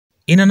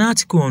In an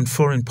article on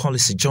Foreign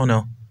Policy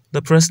Journal,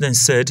 the president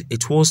said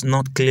it was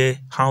not clear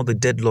how the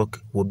deadlock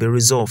would be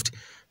resolved.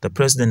 The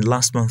president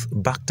last month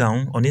backed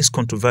down on his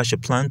controversial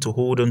plan to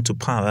hold on to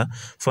power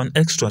for an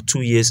extra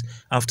 2 years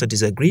after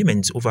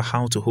disagreement over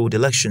how to hold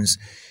elections.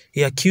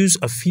 He accused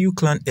a few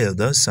clan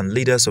elders and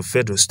leaders of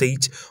federal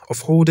state of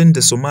holding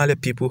the Somalia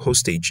people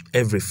hostage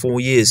every 4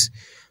 years.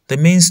 The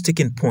main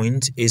sticking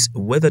point is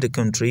whether the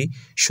country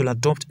should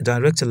adopt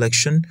direct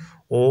election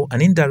or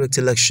an indirect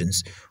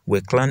elections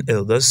where clan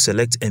elders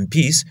select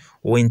MPs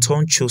or in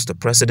turn choose the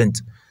president.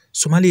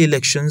 Somali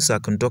elections are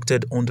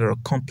conducted under a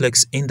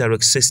complex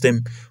indirect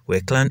system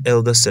where clan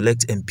elders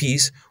select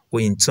MPs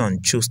or in turn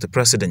choose the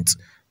president.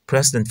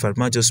 President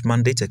Farmajo's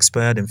mandate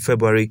expired in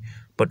February,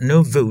 but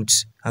no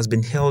vote has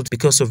been held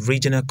because of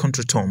regional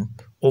contretemps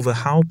over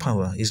how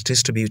power is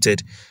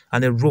distributed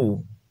and a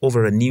rule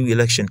over a new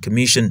election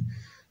commission.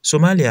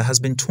 Somalia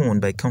has been torn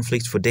by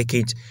conflict for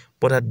decades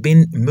but had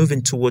been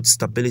moving towards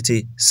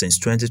stability since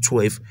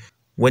 2012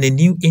 when a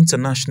new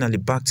internationally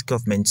backed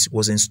government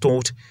was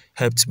installed,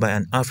 helped by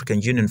an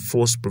African Union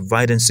force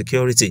providing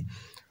security.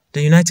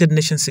 The United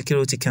Nations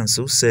Security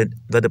Council said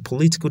that the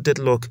political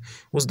deadlock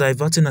was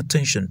diverting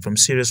attention from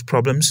serious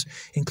problems,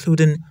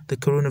 including the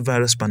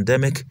coronavirus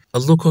pandemic, a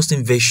low-cost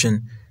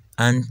invasion,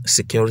 and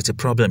security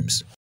problems.